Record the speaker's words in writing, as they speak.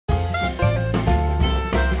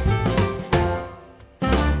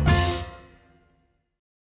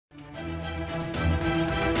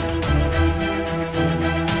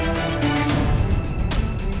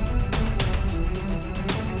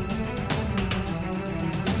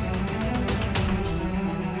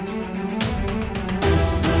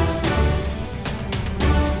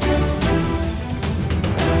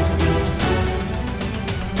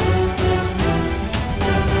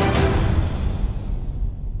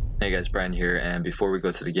Hey guys, Brian here, and before we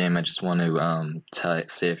go to the game, I just want to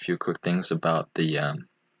say a few quick things about the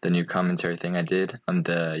new commentary thing I did on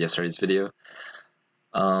the yesterday's video.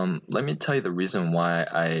 Let me tell you the reason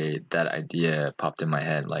why that idea popped in my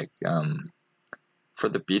head. For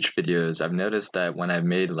the beach videos, I've noticed that when I've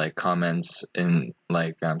made like comments in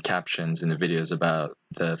captions in the videos about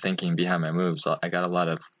the thinking behind my moves, I got a lot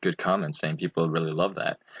of good comments saying people really love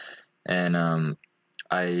that, and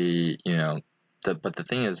I you know. But the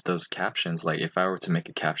thing is, those captions, like if I were to make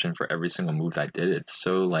a caption for every single move I did, it's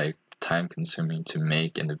so like time consuming to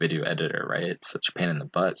make in the video editor, right? It's such a pain in the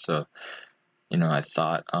butt. So, I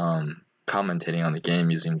thought commentating on the game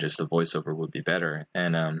using just the voiceover would be better.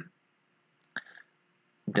 And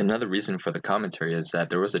another reason for the commentary is that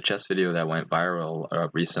there was a chess video that went viral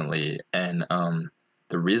recently, and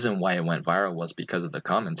the reason why it went viral was because of the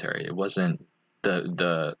commentary. It wasn't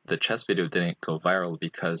the chess video didn't go viral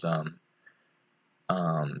because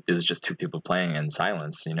it was just two people playing in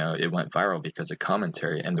silence. It went viral because of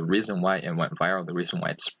commentary, and the reason why it went viral, the reason why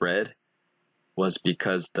it spread, was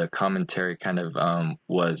because the commentary kind of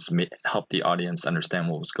helped the audience understand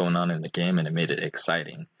what was going on in the game, and it made it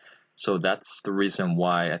exciting. So that's the reason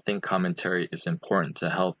why I think commentary is important to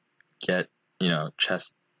help get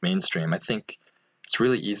chess mainstream. I think it's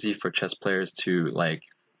really easy for chess players to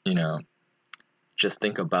just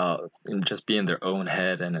think about and just be in their own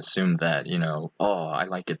head and assume that, oh, I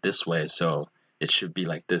like it this way, so it should be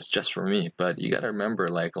like this just for me. But you got to remember,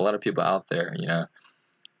 like, a lot of people out there,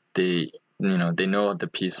 they they know how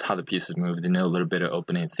the pieces move. They know a little bit of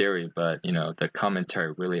opening theory, but the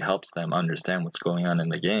commentary really helps them understand what's going on in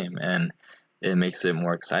the game, and it makes it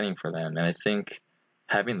more exciting for them. And I think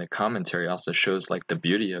having the commentary also shows like the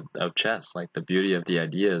beauty of chess, like the beauty of the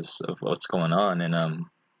ideas of what's going on. And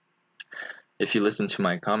if you listen to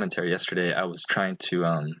my commentary yesterday, I was trying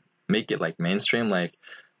to make it like mainstream. Like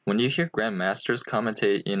when you hear grandmasters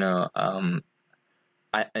commentate,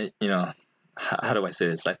 how do I say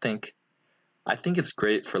this? I think it's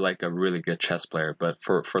great for like a really good chess player, but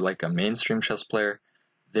for like a mainstream chess player,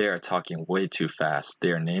 they are talking way too fast.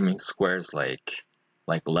 They are naming squares like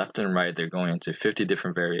left and right. They're going into 50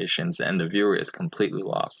 different variations, and the viewer is completely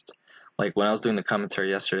lost. Like when I was doing the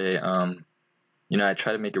commentary yesterday, I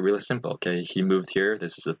try to make it really simple. Okay, he moved here.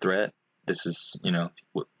 This is a threat. This is,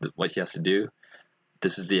 what he has to do.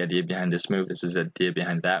 This is the idea behind this move. This is the idea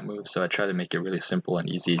behind that move. So I try to make it really simple and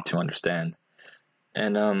easy to understand.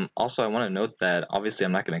 And also, I want to note that obviously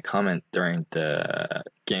I'm not going to comment during the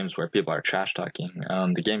games where people are trash talking.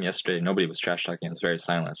 The game yesterday, nobody was trash talking. It was very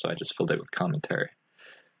silent, so I just filled it with commentary.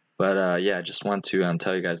 But yeah, I just want to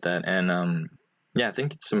tell you guys that. And yeah, I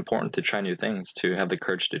think it's important to try new things, to have the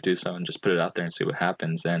courage to do so and just put it out there and see what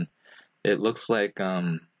happens. And it looks like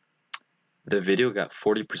the video got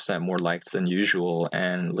 40% more likes than usual,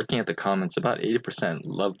 and looking at the comments, about 80%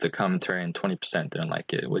 loved the commentary and 20% didn't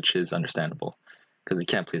like it, which is understandable because you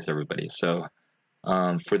can't please everybody. So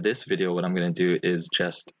for this video, what I'm going to do is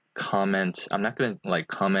just comment. I'm not going to like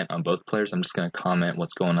comment on both players. I'm just going to comment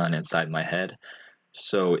what's going on inside my head.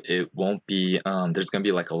 So it won't be, there's going to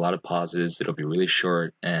be like a lot of pauses. It'll be really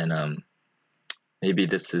short, and maybe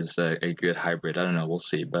this is a good hybrid. I don't know, we'll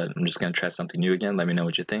see. But I'm just going to try something new again. Let me know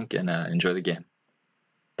what you think, and enjoy the game.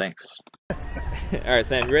 Thanks. Alright,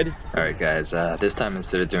 Sam, you ready? Alright guys, this time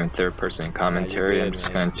instead of doing third-person commentary, I'm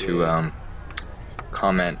just going to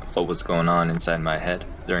comment what was going on inside my head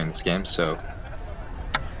during this game. So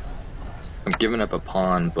I'm giving up a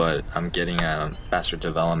pawn, but I'm getting faster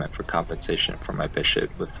development for compensation for my bishop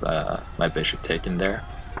with my bishop taken there.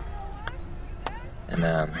 And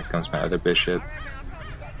here comes my other bishop,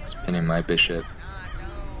 spinning my bishop.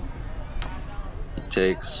 He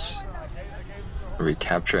takes,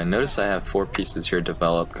 recapture, and notice I have 4 pieces here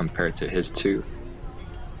developed compared to his 2.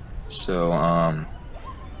 So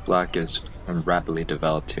black is rapidly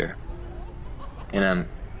developed here. And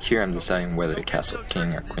here I'm deciding whether to castle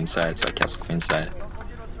king or queen side, so I castle queen side.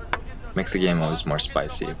 Makes the game always more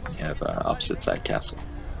spicy when you have opposite side castle.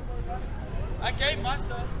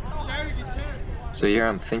 So here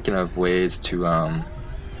I'm thinking of ways to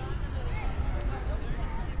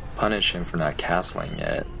punish him for not castling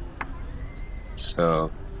yet.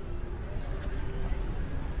 So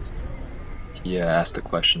he asked a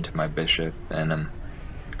question to my bishop, and I'm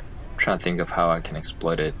trying to think of how I can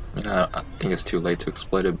exploit it. I think it's too late to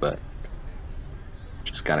exploit it, but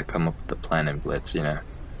just gotta come up with a plan and blitz,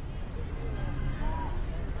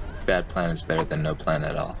 Bad plan is better than no plan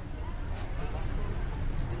at all.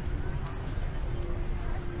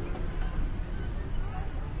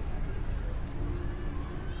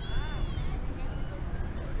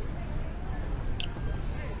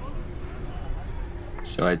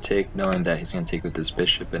 So I take knowing that he's going to take with this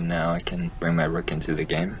bishop, and now I can bring my rook into the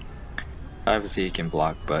game. Obviously he can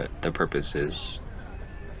block, but the purpose is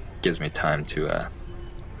gives me time to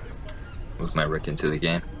move my rook into the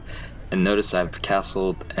game. And notice I've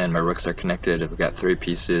castled and my rooks are connected. I've got 3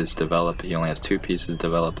 pieces developed. He only has 2 pieces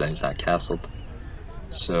developed and he's not castled.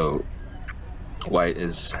 So white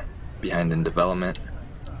is behind in development.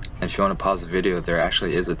 And if you want to pause the video, there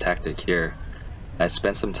actually is a tactic here. I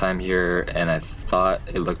spent some time here and I thought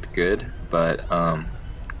it looked good, but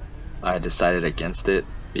I decided against it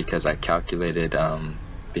because I calculated,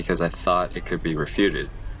 because I thought it could be refuted.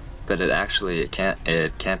 But it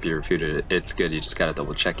can't be refuted. It's good, you just gotta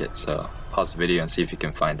double check it. So pause the video and see if you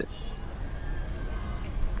can find it.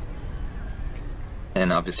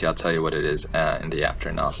 And obviously I'll tell you what it is in the after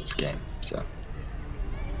analysis game. So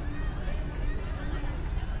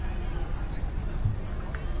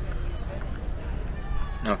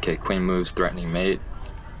okay, queen moves, threatening mate.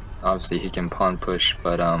 Obviously he can pawn push,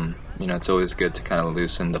 but you know, it's always good to kind of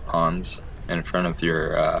loosen the pawns in front of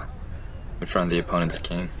your in front of the opponent's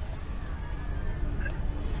king.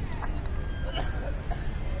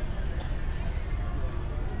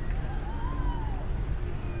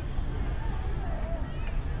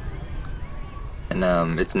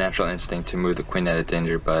 And it's natural instinct to move the queen out of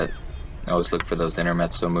danger, but I always look for those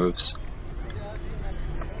intermezzo moves.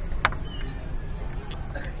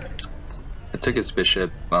 I took his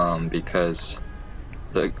bishop because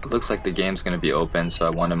it looks like the game's going to be open, so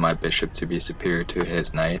I wanted my bishop to be superior to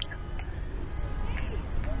his knight.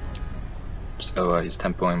 So he's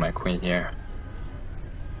tempoing my queen here.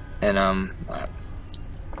 And I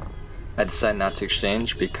decided not to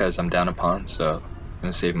exchange because I'm down a pawn, so I'm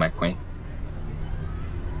going to save my queen.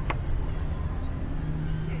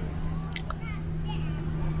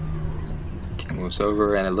 Moves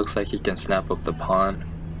over and it looks like he can snap up the pawn,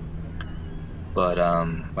 but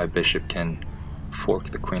my bishop can fork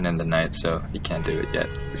the queen and the knight, so he can't do it yet.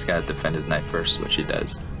 He's got to defend his knight first, which he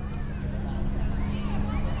does.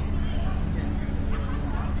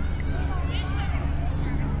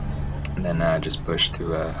 And then I just push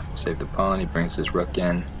to save the pawn. He brings his rook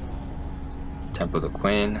in, tempo the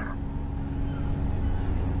queen.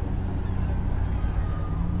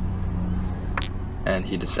 And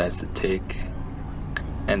he decides to take.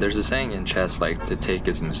 And there's a saying in chess, like, to take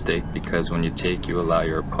is a mistake, because when you take, you allow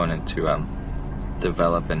your opponent to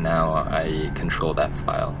develop and now, i.e., control that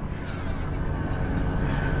file.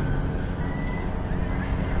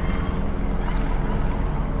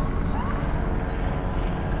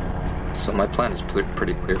 So my plan is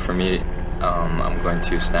pretty clear for me. I'm going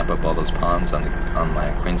to snap up all those pawns on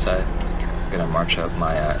my queen side. I'm going to march up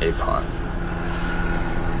my a pawn.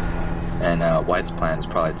 And white's plan is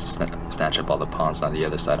probably to snatch up all the pawns on the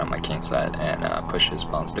other side on my king side and push his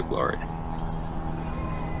pawns to glory.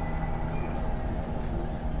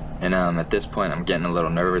 And at this point I'm getting a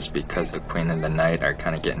little nervous because the queen and the knight are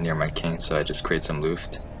kind of getting near my king, so I just create some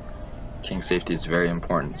luft. King safety is very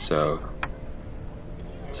important, so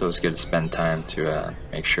it's good to spend time to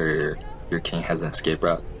make sure your king has an escape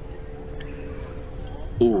route.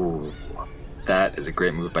 Ooh. That is a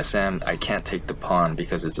great move by Sam. I can't take the pawn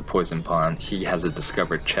because it's a poison pawn. He has a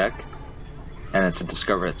discovered check, and it's a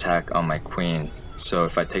discovered attack on my queen. So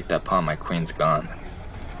if I take that pawn, my queen's gone.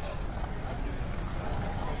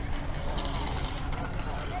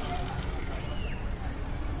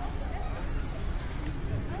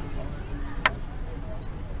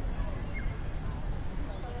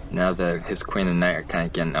 Now that his queen and knight are kind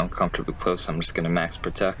of getting uncomfortably close, I'm just going to max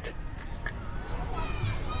protect.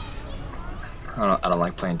 I don't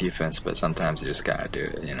like playing defense, but sometimes you just gotta do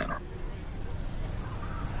it, you know.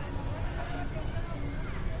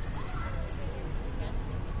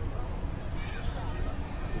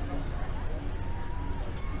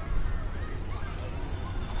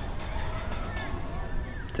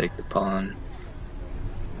 Take the pawn.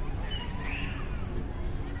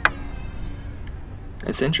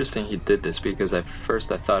 It's interesting he did this because at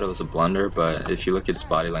first I thought it was a blunder, but if you look at his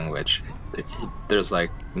body language, there's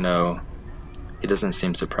like no... He doesn't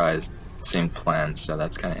seem surprised, same plan, so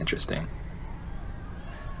that's kind of interesting.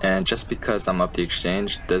 And just because I'm up the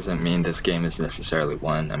exchange doesn't mean this game is necessarily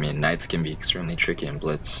won. I mean, knights can be extremely tricky in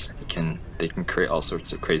blitz. They can create all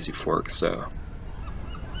sorts of crazy forks, so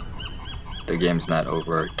the game's not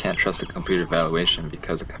over. Can't trust the computer evaluation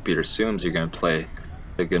because the computer assumes you're going to play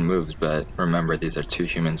the good moves, but remember, these are 2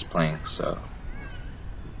 humans playing, so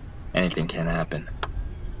anything can happen.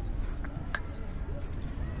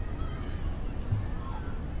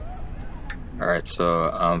 Alright, so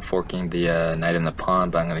I'm forking the knight and the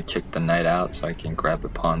pawn, but I'm going to kick the knight out so I can grab the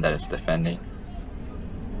pawn that is defending.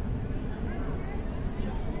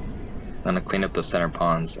 I'm gonna clean up those center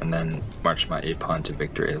pawns and then march my A pawn to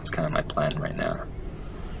victory. That's kind of my plan right now.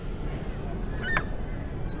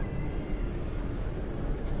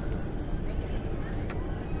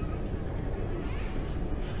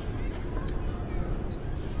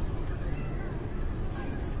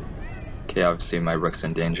 Okay, obviously my rook's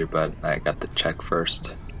in danger, but I got the check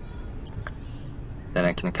first. Then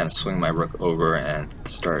I can kind of swing my rook over and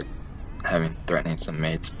start threatening some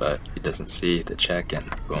mates, but he doesn't see the check, and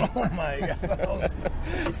boom. Oh my god.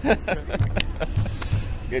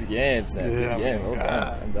 Good game, Sam. Yeah, Good game. Well God.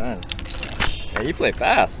 done. I'm done. Yeah, you play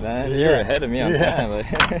fast, man. Yeah. You're ahead of me on Yeah.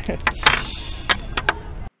 time.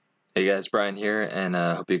 Hey guys, Brian here, and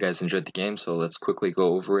hope you guys enjoyed the game. So let's quickly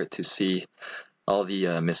go over it to see all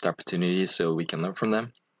the missed opportunities so we can learn from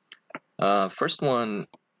them. First one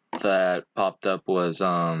that popped up was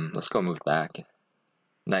let's go move back.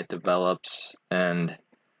 Knight develops and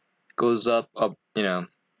goes up, you know,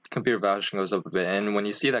 computer evaluation goes up a bit, and when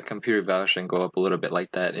you see that computer evaluation go up a little bit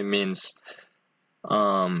like that, it means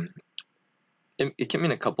it can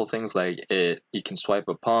mean a couple things, like you can swipe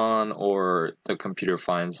a pawn, or the computer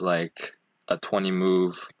finds like a 20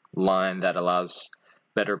 move line that allows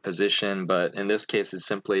better position, but in this case it's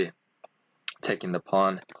simply taking the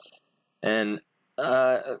pawn. And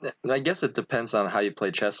I guess it depends on how you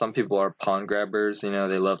play chess. Some people are pawn grabbers, you know,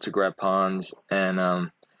 they love to grab pawns,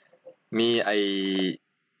 and me,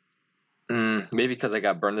 maybe because I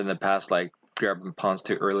got burned in the past, like grabbing pawns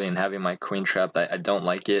too early and having my queen trapped, I don't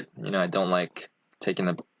like it. You know, I don't like taking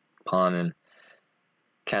the pawn and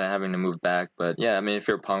kind of having to move back. But yeah, I mean, if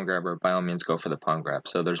you're a pawn grabber, by all means go for the pawn grab.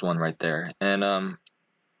 So there's one right there. And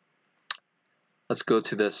let's go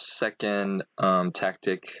to the second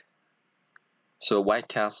tactic. So white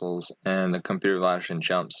castles and the computer evaluation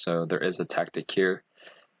jumps. So there is a tactic here.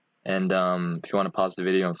 And if you want to pause the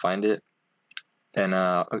video and find it, and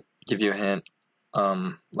I'll give you a hint,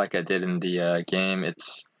 like I did in the game,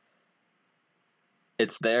 it's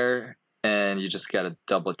there, and you just gotta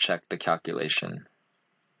double check the calculation.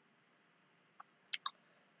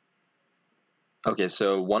 Okay,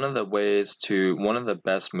 so one of the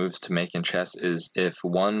best moves to make in chess is if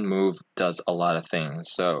one move does a lot of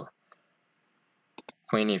things. So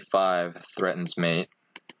Queen e5 threatens mate,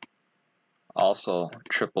 also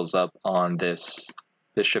triples up on this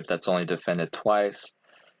bishop that's only defended twice.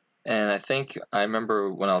 And I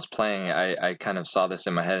remember when I was playing, I kind of saw this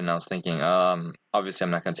in my head, and I was thinking, obviously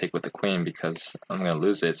I'm not going to take with the queen because I'm going to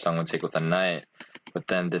lose it, so I'm going to take with the knight. But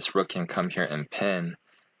then this rook can come here and pin.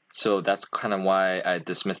 So that's kind of why I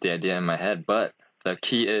dismissed the idea in my head. But the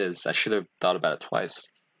key is, I should have thought about it twice.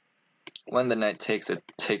 When the knight takes, it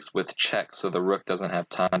takes with check, so the rook doesn't have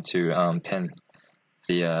time to pin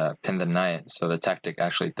the knight. So the tactic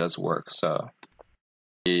actually does work. So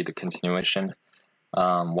the continuation.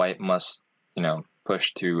 White must, you know,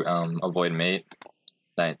 push to avoid mate.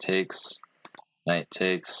 Knight takes,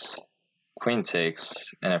 queen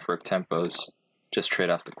takes, and if rook tempos, just trade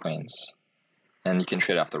off the queens. And you can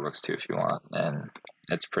trade off the rooks too if you want, and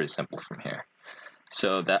it's pretty simple from here.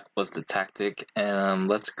 So that was the tactic, and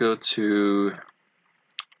let's go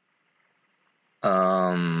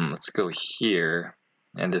here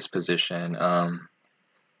in this position.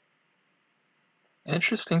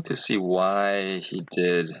 Interesting to see why he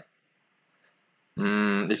did.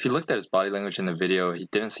 If you looked at his body language in the video, he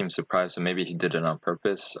didn't seem surprised, so maybe he did it on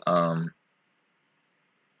purpose. Not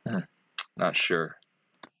sure.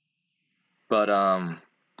 But,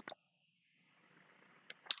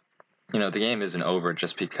 you know, the game isn't over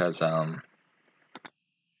just because I'm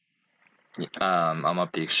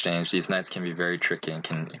up the exchange. These knights can be very tricky and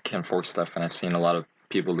can fork stuff, and I've seen a lot of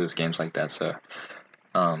people lose games like that, so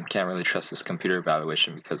can't really trust this computer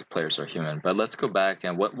evaluation because the players are human. But let's go back,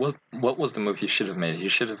 and what was the move he should have made? He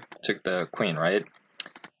should have took the queen, right?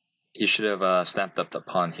 He should have snapped up the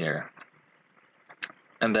pawn here.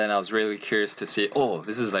 And then I was really curious to see, oh,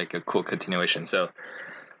 this is like a cool continuation. So,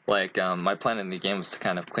 like, my plan in the game was to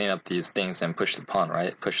kind of clean up these things and push the pawn,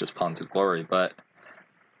 right? Push this pawn to glory. But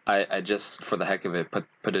I just, for the heck of it,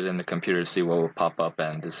 put it in the computer to see what will pop up,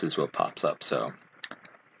 and this is what pops up. So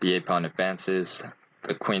the A pawn advances.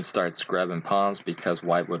 The queen starts grabbing pawns because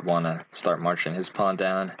white would want to start marching his pawn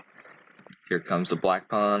down. Here comes the black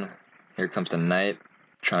pawn. Here comes the knight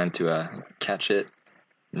trying to catch it.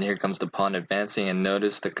 And here comes the pawn advancing, and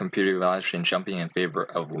notice the computer evaluation jumping in favor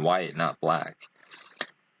of white, not black.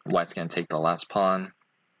 White's going to take the last pawn,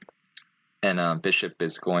 and bishop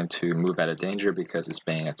is going to move out of danger because it's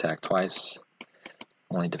being attacked twice,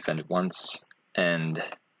 only defended once. And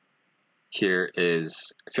here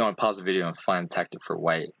is, if you want to pause the video and find the tactic for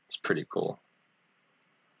white, it's pretty cool.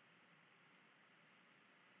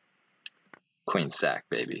 queen sack,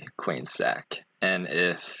 baby, queen sack. And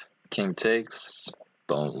if king takes,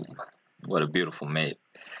 boom, what a beautiful mate.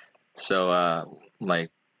 So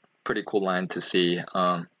like pretty cool line to see.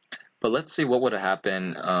 But let's see what would have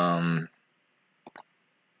happened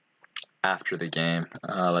after the game.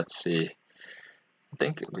 Let's see. I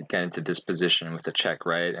think we got into this position with the check,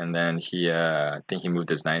 right? And then I think he moved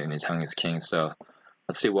his knight and he hung his king. So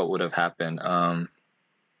let's see what would have happened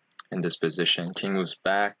in this position. King moves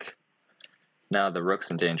back. Now the rook's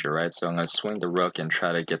in danger, right? So I'm going to swing the rook and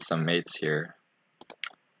try to get some mates here.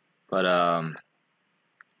 But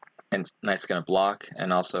and knight's going to block,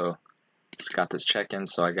 and also it's got this check in,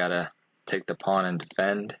 so I got to take the pawn and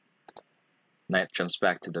defend. Knight jumps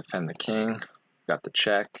back to defend the king. Got the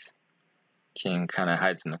check. King kind of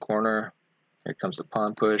hides in the corner. Here comes the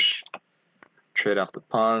pawn push. Trade off the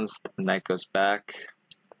pawns. The knight goes back.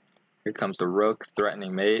 Here comes the rook,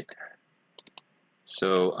 threatening mate.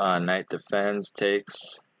 So knight defends,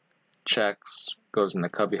 takes, checks, goes in the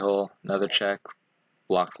cubbyhole. Another check,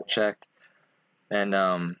 blocks the check.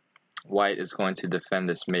 And white is going to defend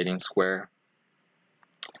this mating square.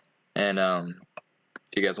 And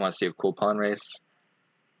if you guys want to see a cool pawn race,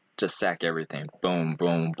 just sack everything. Boom,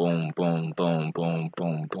 boom, boom, boom, boom, boom,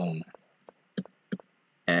 boom, boom.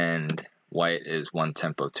 And white is one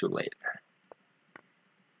tempo too late.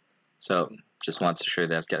 So just wanted to show you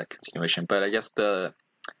that's got a continuation. But I guess the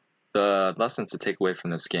lesson to take away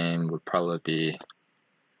from this game would probably be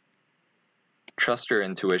trust your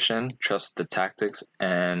intuition, trust the tactics,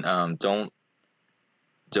 and don't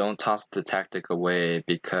toss the tactic away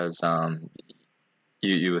because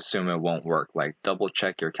you assume it won't work. Like, double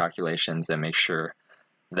check your calculations and make sure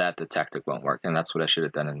that the tactic won't work. And that's what I should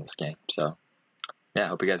have done in this game. So yeah,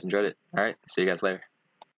 hope you guys enjoyed it. All right, see you guys later.